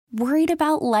Worried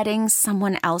about letting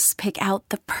someone else pick out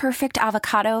the perfect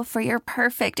avocado for your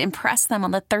perfect impress them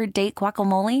on the third date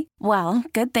guacamole? Well,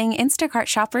 good thing Instacart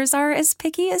shoppers are as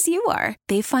picky as you are.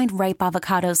 They find ripe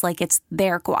avocados like it's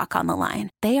their guac on the line.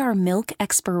 They are milk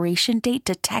expiration date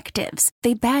detectives.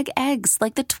 They bag eggs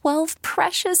like the 12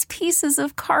 precious pieces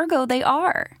of cargo they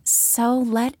are. So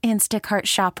let Instacart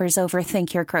shoppers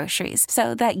overthink your groceries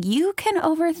so that you can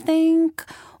overthink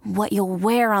what you'll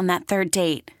wear on that third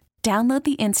date. Download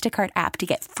the Instacart app to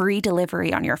get free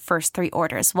delivery on your first 3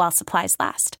 orders while supplies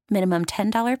last. Minimum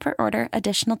 $10 per order.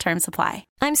 Additional terms apply.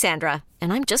 I'm Sandra,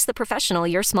 and I'm just the professional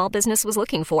your small business was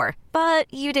looking for. But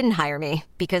you didn't hire me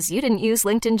because you didn't use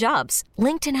LinkedIn Jobs.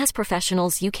 LinkedIn has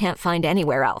professionals you can't find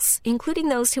anywhere else, including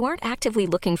those who aren't actively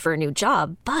looking for a new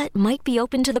job, but might be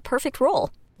open to the perfect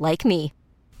role, like me.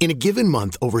 In a given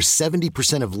month, over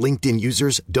 70% of LinkedIn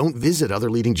users don't visit other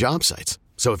leading job sites.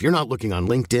 So if you're not looking on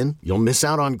LinkedIn, you'll miss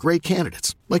out on great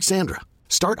candidates like Sandra.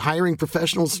 Start hiring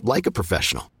professionals like a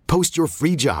professional. Post your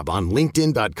free job on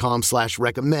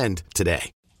linkedin.com/recommend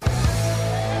today.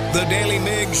 The Daily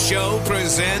Migs Show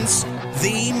presents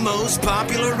the most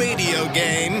popular radio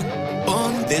game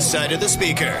on this side of the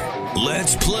speaker.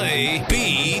 Let's play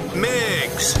Beat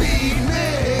Migs. Beat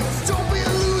Migs, don't be a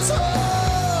loser.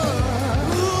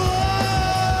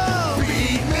 Whoa.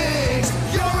 Beat Migs,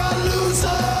 you're a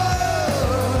loser.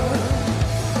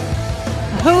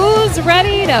 Who's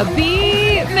ready to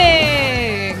beat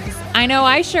Migs? I know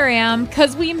I sure am,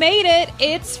 because we made it.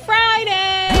 It's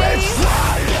Friday.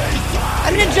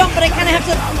 I'm going to jump, but I kind of have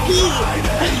to pee.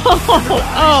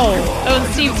 Oh, and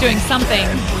Steve's doing something.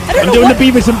 I'm doing the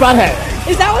Beavis and Butthead.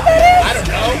 Is that what that is? I don't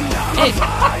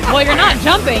know. Well, you're not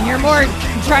jumping. You're more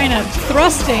trying to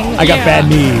thrusting. I got bad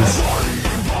knees.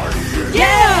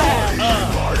 Yeah.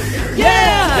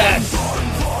 Yes.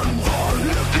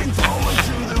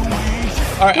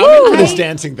 All right, I'm into this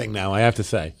dancing thing now, I have to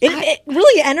say. It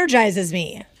really energizes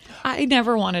me. I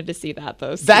never wanted to see that,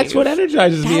 though, Steve. That's what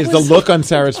energizes me, is the was- look on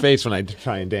Sarah's face when I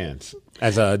try and dance.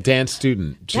 As a dance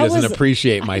student, she That doesn't was-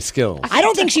 appreciate my skills. I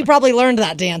don't think she probably learned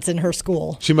that dance in her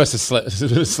school. She must have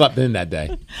slept in that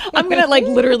day. I'm going to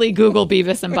literally Google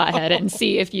Beavis and Butthead and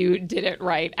see if you did it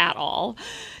right at all.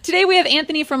 Today we have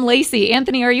Anthony from Lacey.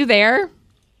 Anthony, are you there?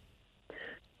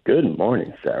 Good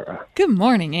morning, Sarah. Good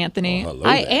morning, Anthony. Hello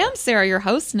I there. am Sarah, your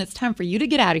host, and it's time for you to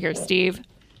get out of here, Steve.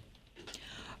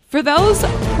 For those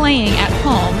playing at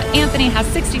home, Anthony has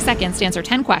 60 seconds to answer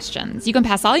 10 questions. You can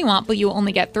pass all you want, but you will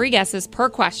only get 3 guesses per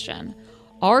question.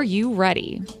 Are you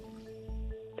ready?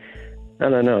 I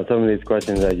don't know. Some of these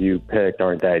questions that you picked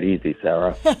aren't that easy,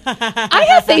 Sarah. I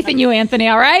have faith in you, Anthony,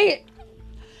 all right?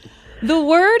 The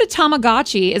word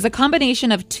Tamagotchi is a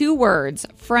combination of 2 words,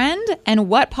 friend and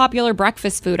what popular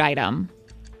breakfast food item?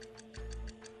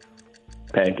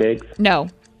 Pancakes? No.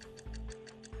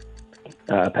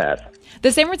 Pass.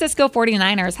 The San Francisco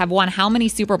 49ers have won how many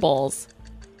Super Bowls?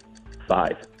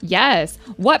 5. Yes.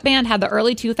 What band had the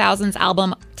early 2000s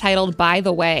album titled By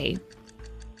the Way?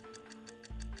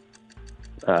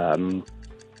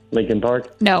 Lincoln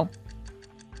Park? No.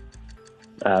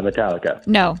 Metallica?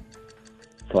 No.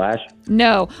 Slash?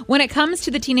 No. When it comes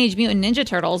to the Teenage Mutant Ninja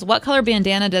Turtles, what color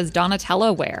bandana does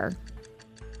Donatello wear?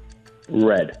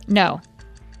 Red? No.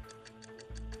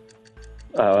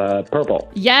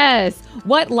 Purple? Yes.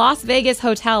 What Las Vegas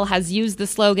hotel has used the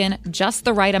slogan, just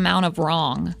the right amount of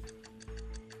wrong?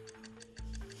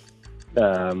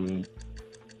 Hilton?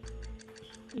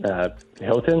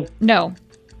 No.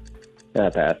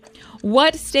 Pass.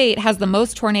 What state has the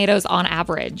most tornadoes on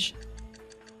average?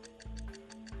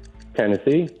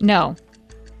 Tennessee? No.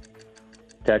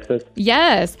 Texas?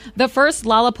 Yes. The first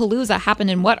Lollapalooza happened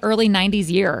in what early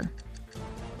 90s year?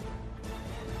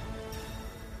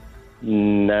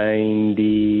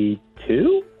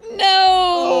 92?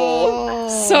 No.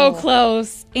 So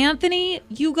close. Anthony,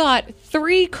 you got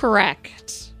 3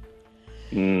 correct.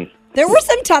 There were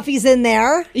some toughies in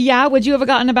there. Yeah, would you have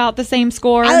gotten about the same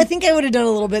score? I think I would have done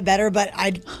a little bit better, but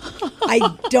I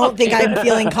don't think I'm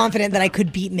feeling confident that I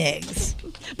could beat Migs.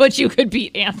 But you could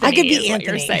beat Anthony. I could beat is what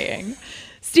Anthony. you're saying.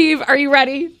 Steve, are you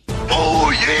ready?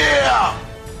 Oh, yeah.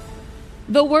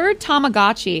 The word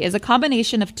Tamagotchi is a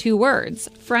combination of 2 words,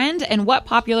 friend and what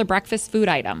popular breakfast food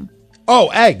item? Oh,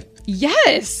 egg.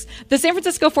 Yes. The San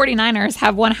Francisco 49ers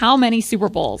have won how many Super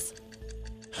Bowls?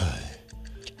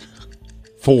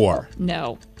 4.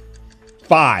 No.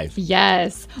 5.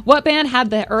 Yes. What band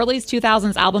had the early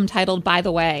 2000s album titled By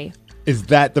the Way? Is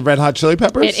that the Red Hot Chili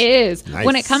Peppers? It is. Nice.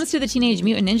 When it comes to the Teenage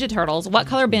Mutant Ninja Turtles, what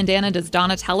color bandana does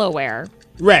Donatello wear?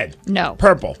 Red. No.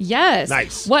 Purple. Yes.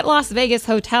 Nice. What Las Vegas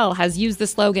hotel has used the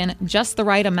slogan, just the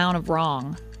right amount of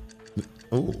wrong?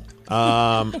 Ooh.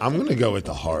 I'm going to go with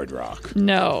the Hard Rock.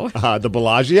 No. The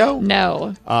Bellagio?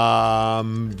 No.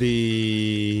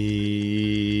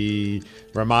 The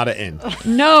Ramada Inn.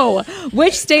 No.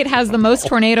 Which state has the most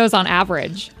tornadoes on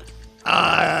average?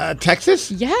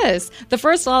 Texas? Yes. The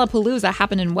first Lollapalooza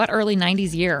happened in what early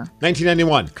 90s year?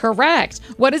 1991. Correct.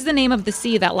 What is the name of the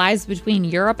sea that lies between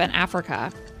Europe and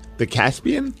Africa? The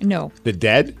Caspian? No. The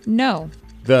Dead? No.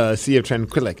 The Sea of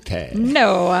Tranquility?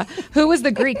 No. Who was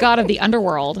the Greek god of the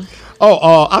underworld?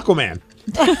 Oh, Aquaman.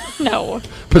 No.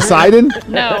 Poseidon?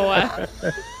 No.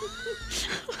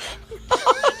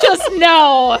 Just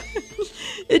no.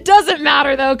 It doesn't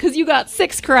matter, though, because you got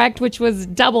 6 correct, which was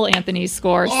double Anthony's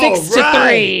score.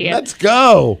 6-3. Let's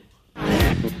go.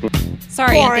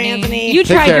 Sorry, Poor Anthony. Anthony. You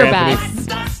Take tried care, your Anthony.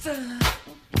 best.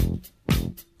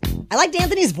 I liked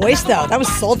Anthony's voice, though. That was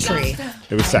sultry.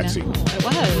 It was sexy. No, it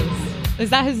was. Is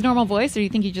that his normal voice, or do you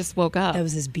think he just woke up? That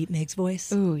was his Beat Migs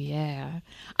voice. Oh, yeah.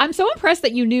 I'm so impressed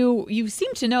that you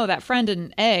seem to know that Friend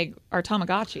and Egg are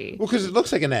Tamagotchi. Well, because it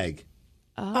looks like an egg.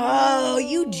 Oh,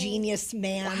 you genius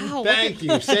man. Wow, Thank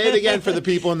you. Say it again for the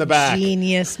people in the back.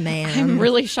 Genius man. I'm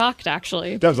really shocked,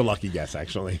 actually. That was a lucky guess,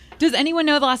 actually. Does anyone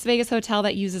know the Las Vegas hotel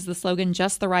that uses the slogan,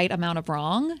 just the right amount of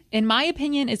wrong? In my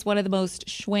opinion, it's one of the most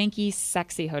schwanky,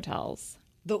 sexy hotels.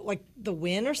 The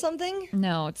Win or something?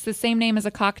 No, it's the same name as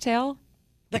a cocktail.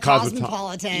 The Cosmopolitan.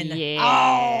 Cosmopolitan.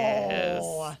 Yes.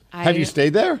 Oh. Have you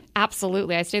stayed there?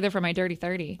 Absolutely. I stayed there for my Dirty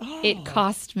 30. It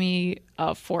cost me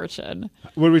a fortune.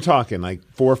 What are we talking? Like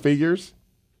 4 figures?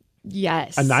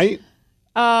 Yes. A night?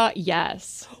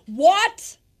 Yes.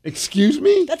 What? Excuse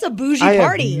me? That's a bougie I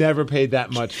party. have never paid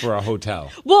that much for a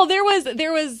hotel. Well, there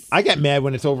was. I get mad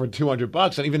when it's over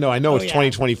 $200, and even though I know it's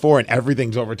 2024 and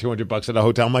everything's over $200 at a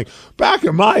hotel, I'm like, back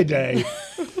in my day,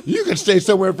 you could stay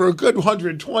somewhere for a good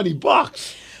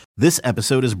 $120. This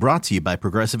episode is brought to you by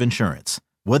Progressive Insurance.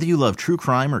 Whether you love true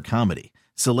crime or comedy,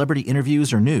 celebrity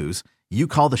interviews or news, you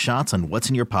call the shots on what's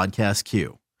in your podcast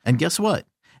queue. And guess what?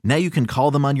 Now you can call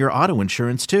them on your auto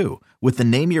insurance too with the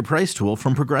Name Your Price tool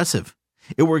from Progressive.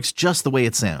 It works just the way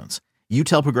it sounds. You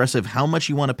tell Progressive how much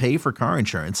you want to pay for car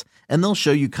insurance, and they'll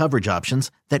show you coverage options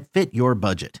that fit your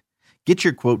budget. Get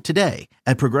your quote today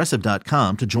at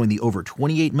Progressive.com to join the over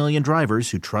 28 million drivers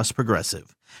who trust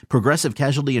Progressive. Progressive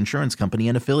Casualty Insurance Company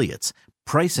and Affiliates.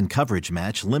 Price and coverage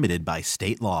match limited by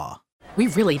state law. We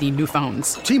really need new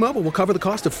phones. T-Mobile will cover the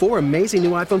cost of 4 amazing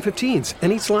new iPhone 15s,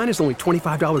 and each line is only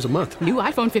 $25 a month. New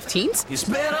iPhone 15s? It's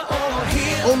better over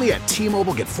here. Only at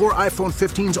T-Mobile, get 4 iPhone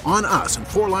 15s on us and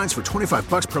 4 lines for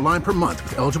 $25 per line per month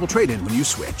with eligible trade-in when you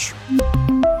switch.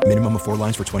 Minimum of 4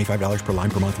 lines for $25 per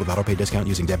line per month with autopay discount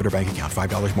using debit or bank account.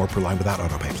 $5 more per line without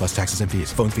autopay, plus taxes and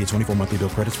fees. Phone fee at 24 monthly bill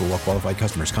credits for well-qualified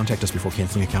customers. Contact us before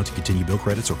canceling account to continue bill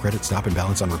credits or credit stop and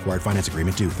balance on required finance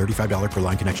agreement due. $35 per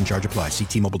line connection charge applies. See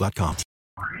T-Mobile.com.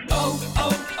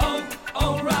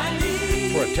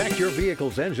 O'Reilly. Protect your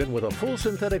vehicle's engine with a full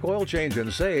synthetic oil change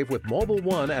and save with Mobile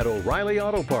One at O'Reilly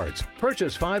Auto Parts.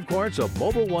 Purchase 5 quarts of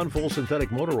Mobile One full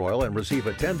synthetic motor oil and receive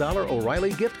a $10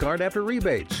 O'Reilly gift card after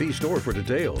rebate. See store for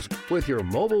details. With your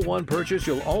Mobile One purchase,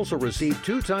 you'll also receive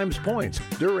 2 times points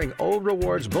during O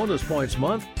Rewards Bonus Points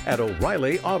Month at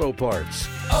O'Reilly Auto Parts.